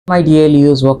My dear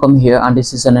Leos, welcome here, and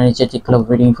this is an energetic love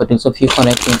reading for those of you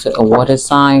connecting to a water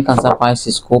sign, Cancer,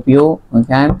 Pisces, Scorpio.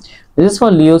 Okay, this is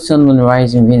for Leo, Sun, Moon,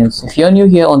 Rising, Venus. If you're new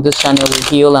here on this channel, we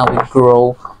heal and we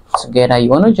grow together.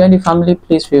 You want to join the family?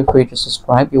 Please feel free to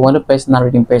subscribe. You want a personal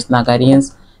reading, personal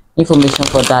guidance, information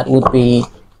for that would be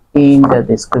in the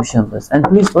description box. And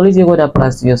please always see what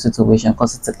applies to your situation,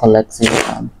 because it's a collective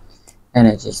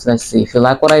energies. Let's see. If you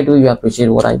like what I do, you appreciate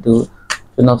what I do,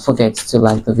 do not forget to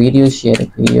like the video, share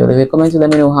the video, leave a comment to let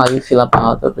me know how you feel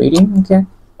about the reading. Okay,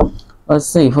 let's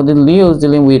see. For the Leos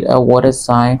dealing with a water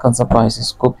sign, Cancer, Pisces,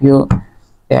 Scorpio,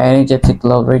 the energetic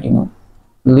love reading.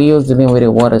 Leos dealing with a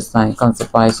water sign, Cancer,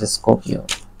 Pisces, Scorpio,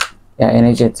 the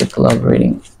energetic love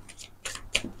reading.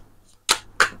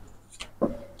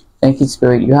 Thank you,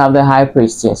 Spirit. You have the High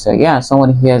Priestess. So yeah,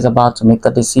 someone here is about to make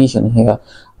a decision here.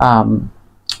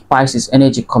 Pisces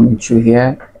energy coming through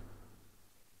here.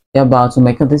 They're about to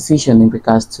make a decision in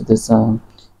regards to this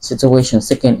situation,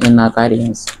 seeking inner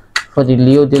guidance. For the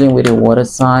Leo dealing with a water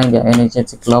sign, the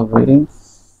energetic love reading,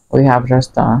 we have the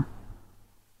Star.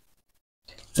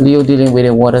 Leo dealing with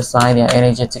a water sign, the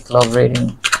energetic love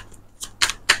reading.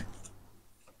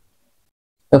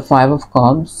 The Five of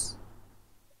Cups.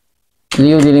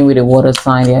 Leo dealing with a water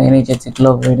sign, the energetic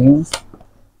love reading.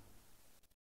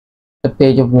 The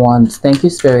Page of Wands. Thank you,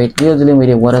 Spirit. Leo dealing with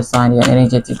a water sign, the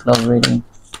energetic love reading.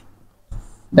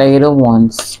 The Eight of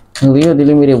Wands. Leo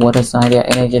dealing with a water sign, the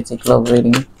energetic love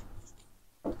reading.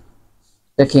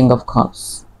 The King of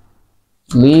Cups.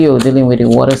 Leo dealing with a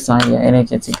water sign, the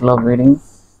energetic love reading.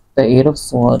 The Eight of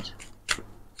Swords.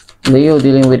 Leo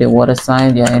dealing with a water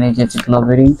sign, the energetic love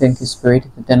reading. Thank you, Spirit.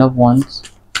 The Ten of Wands.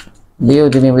 Leo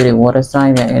dealing with a water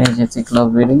sign, the energetic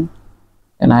love reading.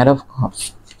 The Knight of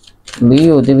Cups.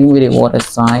 Leo dealing with a water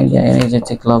sign, the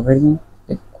energetic love reading.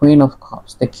 The Queen of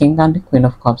Cups. The King and the Queen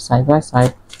of Cups side by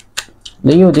side.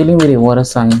 Leo dealing with a water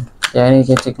sign, the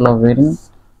energetic love reading.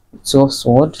 Two of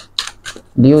Swords.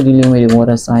 Leo dealing with a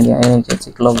water sign, the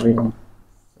energetic love reading.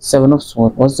 Seven of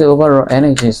Swords. What's the overall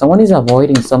energy? Someone is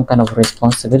avoiding some kind of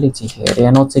responsibility here. They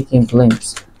are not taking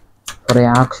blames for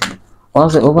their action.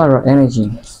 What's the overall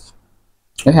energy?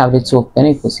 We have the Two of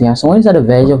Pentacles here. Someone is at the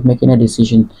verge of making a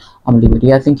decision. Leo,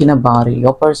 they are thinking about it.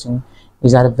 Your person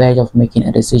is at the verge of making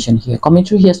a decision here. Coming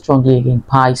through here strongly again,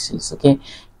 Pisces. Okay,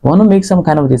 you want to make some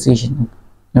kind of decision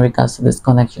in regards to this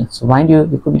connection. So mind you,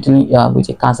 you could be doing with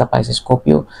a Cancer, Pisces,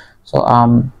 Scorpio. So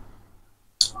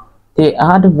they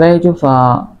are at the verge of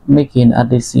making a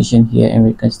decision here in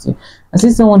regards to. I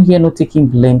see someone here not taking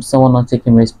blame, someone not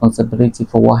taking responsibility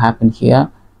for what happened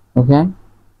here. Okay,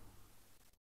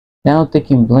 they're not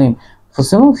taking blame. For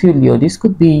some of you, Leo, this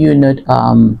could be you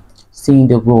not seeing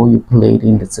the role you played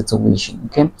in the situation.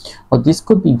 Okay, or this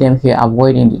could be them here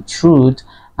avoiding the truth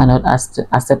and not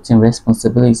accepting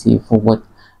responsibility for what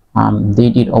they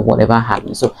did or whatever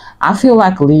happened. So I feel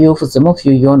like, Leo, for some of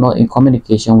you, you're not in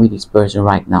communication with this person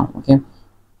right now. Okay,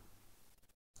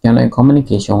 you're not in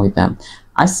communication with them.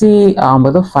 I see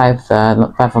with the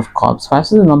five of Cups. Five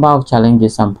is the number of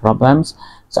challenges and problems.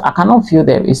 So I cannot feel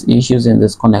there is issues in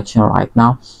this connection right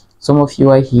now. Some of you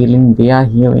are healing, they are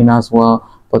healing as well,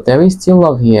 but there is still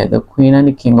love here. The Queen and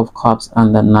the King of Cups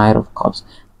and the Knight of Cups.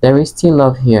 There is still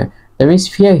love here. There is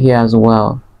fear here as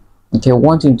well. Okay,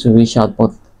 wanting to reach out,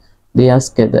 but they are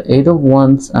scared. The Eight of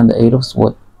Wands and the Eight of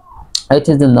Swords. It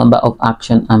is the number of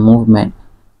action and movement.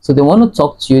 So they want to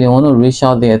talk to you, they want to reach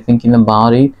out, they are thinking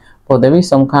about it, but there is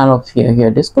some kind of fear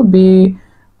here. This could be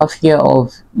a fear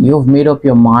of you've made up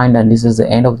your mind and this is the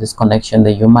end of this connection,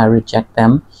 that you might reject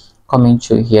them. Coming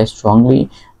through here strongly,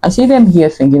 I see them here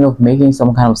thinking of making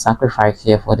some kind of sacrifice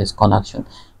here for this connection.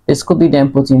 This could be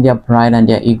them putting their pride and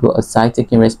their ego aside,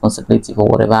 taking responsibility for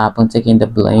whatever happened, taking the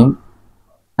blame,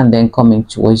 and then coming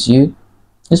towards you.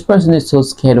 This person is so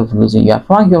scared of losing you. I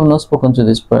feel like you have not spoken to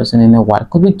this person in a while.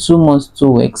 Could be 2 months,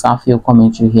 2 weeks. I feel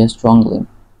coming through here strongly.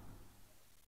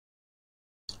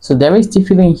 So there is still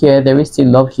feeling here, there is still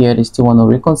love here. They still want to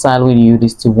reconcile with you, they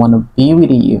still want to be with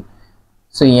you.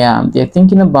 So yeah, they're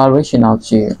thinking about reaching out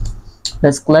to you.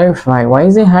 Let's clarify. Why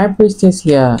is the High Priestess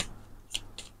here?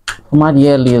 For my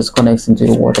dear Leo's connection to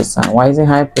the water sign. Why is the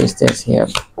High Priestess here?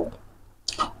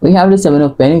 We have the Seven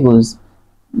of Pentacles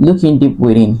looking deep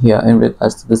within here in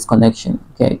regards to this connection.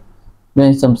 Okay,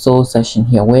 doing some soul session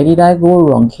here. Where did I go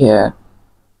wrong here?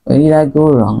 Where did I go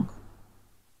wrong?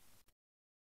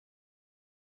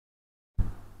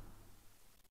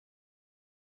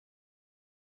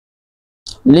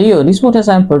 Leo, this water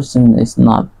sign person is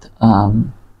not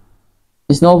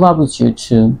it's not over with you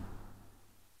too.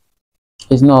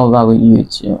 It's not over with you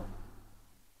too.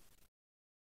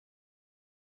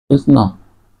 It's not.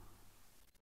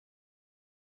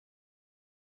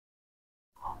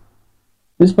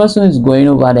 This person is going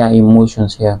over their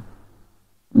emotions here.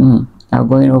 They're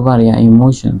going over their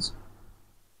emotions.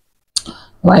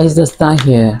 Why is the star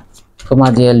here? For my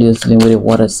dear Leo dealing with a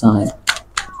water sign.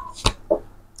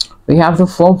 We have the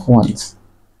fourth ones.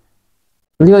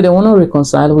 Leo, they want to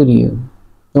reconcile with you.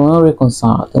 They want to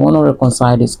reconcile. They want to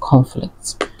reconcile this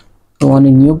conflict. They want a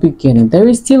new beginning. There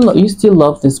is still, you still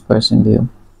love this person, Leo.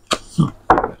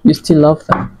 You still love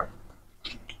them.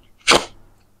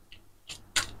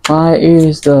 Why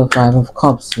is the Five of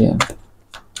Cups here?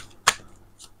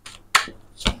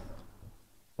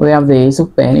 We have the Ace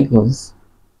of Pentacles.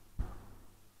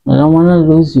 I don't want to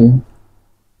lose you.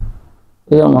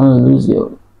 I don't want to lose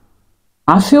you.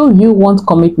 I feel you want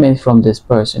commitment from this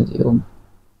person, Leo.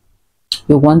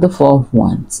 You want the Four of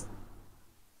Wands.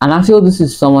 And I feel this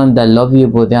is someone that loves you,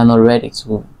 but they are not ready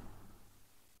to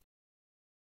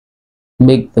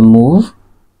make the move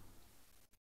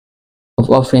of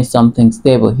offering something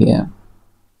stable here.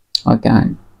 Okay.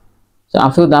 So I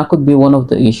feel that could be one of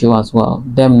the issues as well.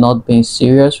 Them not being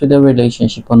serious with the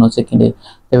relationship or not taking the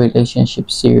relationship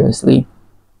seriously.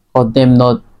 Or them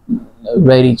not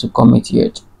ready to commit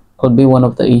yet. Could be one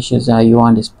of the issues that you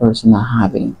and this person are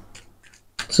having.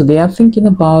 So they are thinking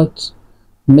about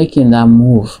making that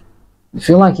move. I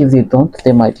feel like if they don't,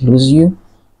 they might lose you.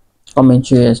 Coming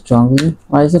to you strongly.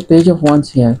 Why is the Page of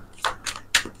Wands here?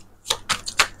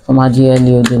 For my dear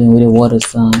Leo dealing with a water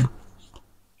sign.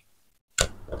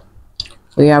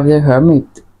 We have the Hermit.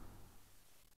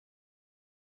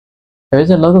 There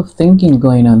is a lot of thinking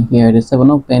going on here. The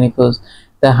Seven of Pentacles,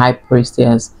 the High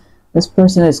Priestess. This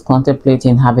person is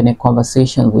contemplating having a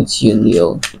conversation with you,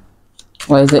 Leo.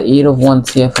 Why is the Eight of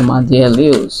Wands here for my dear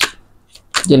Leos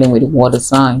dealing with a water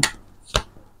sign?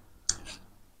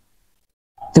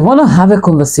 They want to have a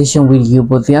conversation with you,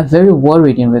 but they are very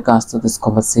worried in regards to this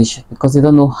conversation because they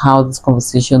don't know how this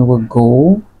conversation will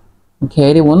go.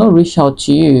 Okay, they want to reach out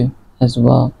to you as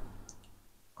well.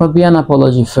 Could be an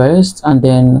apology first and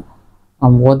then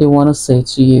what they want to say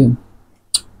to you.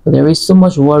 But there is so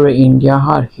much worry in their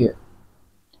heart here.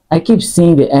 I keep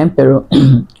seeing the Emperor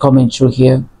coming through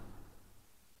here.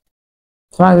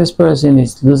 Why this person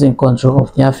is losing control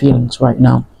of their feelings right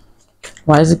now.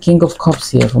 Why is the King of Cups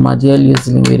here for my dear Leo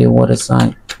dealing with a water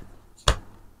sign?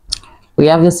 We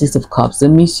have the Six of Cups. They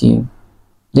miss you.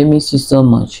 They miss you so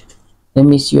much. They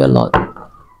miss you a lot.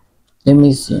 They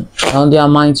miss you. On their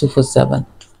mind 247.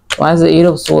 Why is the Eight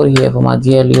of Swords here for my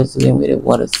dear Leo dealing with a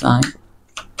water sign?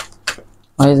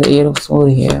 Why is the Eight of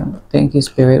Swords here? Thank you,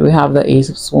 Spirit. We have the Ace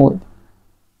of Swords.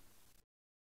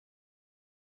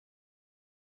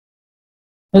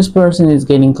 This person is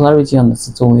getting clarity on the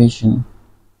situation.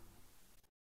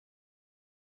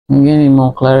 I'm getting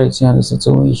more clarity on the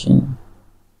situation.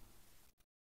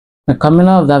 We're coming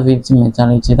out of that victim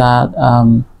mentality,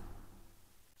 that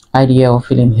idea of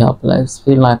feeling helpless,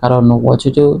 feel like I don't know what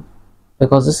to do.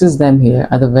 Because this is them here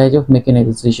at the verge of making a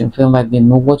decision, feeling like they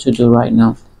know what to do right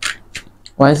now.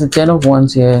 Why is the Ten of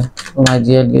Wands here for my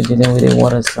dear Leo dealing with a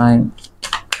water sign?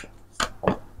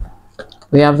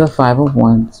 We have the Five of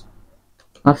Wands.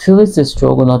 I feel it's a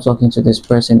struggle not talking to this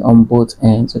person on both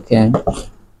ends, okay?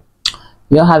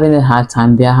 You're having a hard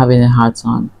time, they're having a hard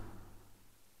time.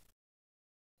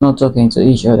 Not talking to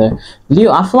each other.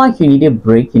 Leo, I feel like you need a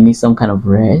break, you need some kind of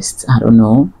rest. I don't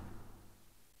know.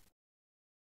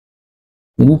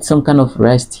 You need some kind of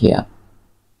rest here.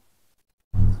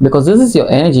 Because this is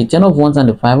your energy, 10 of Wands and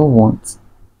the 5 of Wands.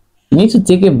 You need to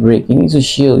take a break, you need to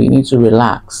chill, you need to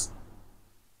relax.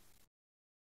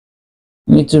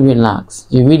 You need to relax.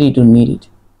 You really do need it.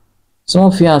 Some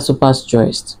of you are super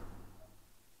stressed.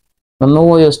 I don't know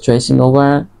what you're stressing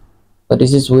over, but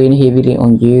this is weighing heavily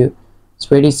on you.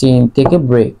 It's really saying take a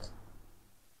break.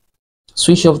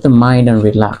 Switch off the mind and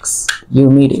relax.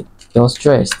 You need it. You're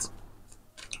stressed.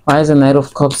 Why is the Knight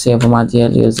of Cups here for my dear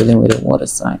Leo dealing with a water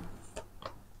sign?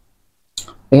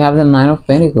 We have the Nine of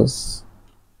Pentacles.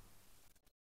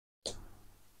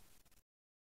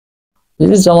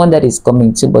 This is someone that is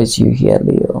coming towards you here,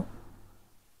 Leo.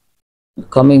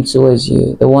 Coming towards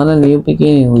you. The one in the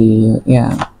beginning with you.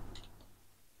 Yeah.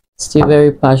 Still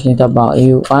very passionate about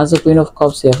you. Why is the Queen of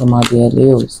Cups here for my dear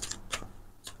Leos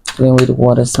dealing with the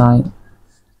water sign?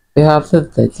 We have the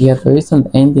 30th. There is an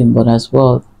ending, but as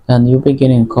well a new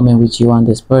beginning coming with you and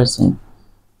this person.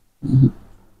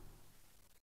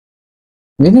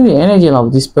 Within the energy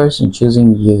of this person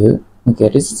choosing you, okay,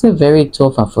 this is a very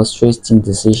tough and frustrating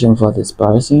decision for this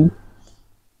person.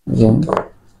 Okay,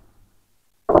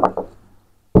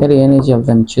 get the energy of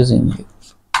them choosing you.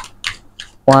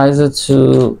 Why is it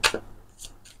Two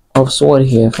of Swords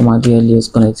here for my dear Leos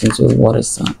connecting to a water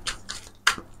sign?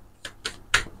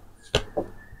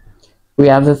 We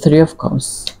have the Three of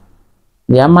Cups.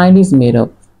 Their mind is made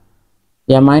up.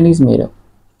 Their mind is made up.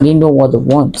 They know what they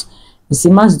want. It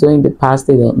seems as though in the past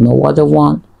they don't know what they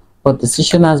want, but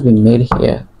decision has been made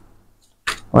here.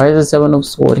 Why is the Seven of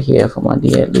Swords here for my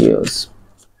dear Leos?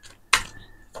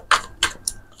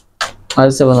 Why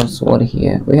is the Seven of Swords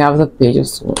here? We have the Page of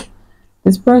Swords.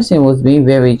 This person was being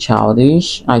very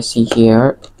childish. I see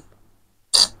here.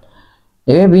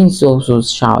 They were being so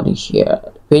childish here.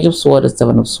 Page of Swords, the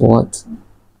Seven of Swords.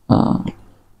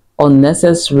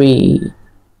 Unnecessary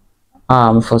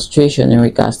frustration in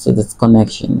regards to this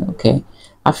connection. Okay,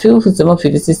 I feel for some of you,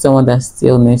 this is someone that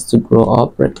still needs to grow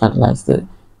up, regardless that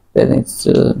they need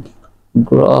to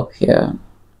grow up here.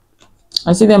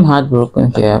 I see them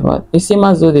heartbroken here, but it seems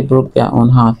as though they broke their own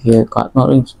heart here. Got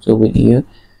nothing to do with you.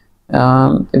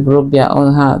 They broke their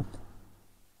own heart.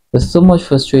 There's so much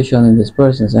frustration in this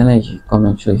person's energy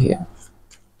coming through here.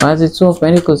 As the Two of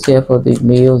Pentacles here for the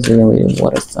Leos dealing with a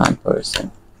water sign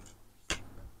person.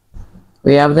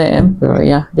 We have the Emperor.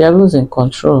 Yeah, they are losing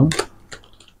control.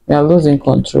 They are losing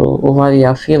control over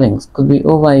their feelings. Could be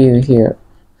over you here.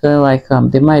 Feeling like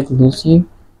they might lose you.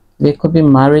 There could be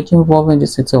marriage involved in the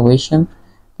situation.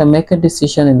 They make a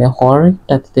decision in a hurry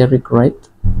that they regret.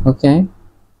 Okay,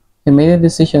 they made a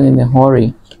decision in a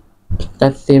hurry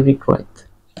that they regret.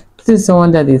 This is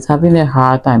someone that is having a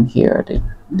hard time here.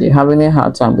 They're having a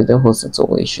hard time with the whole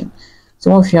situation.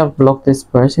 Some of you have blocked this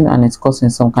person and it's causing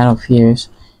some kind of fears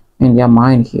in their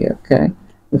mind here. Okay,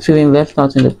 you're feeling left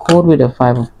out in the cold with the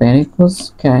Five of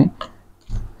Pentacles. Okay,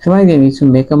 I feel like they need to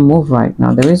make a move right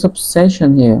now. There is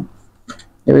obsession here.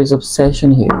 There is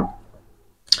obsession here.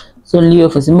 So Leo,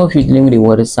 for some of you dealing with the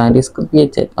water sign, this could be a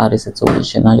third party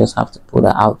situation. I just have to put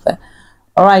that out there.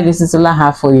 Alright, this is all I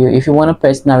have for you. If you want a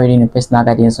personal reading and personal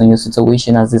guidance on your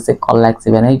situation, as this is a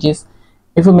collective energies,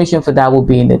 information for that will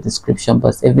be in the description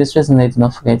box. If this resonates,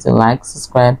 don't forget to like,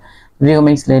 subscribe, leave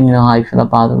comments, let me know how you feel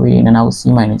about the reading, and I will see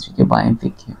you in my next video. Bye and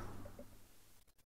take care.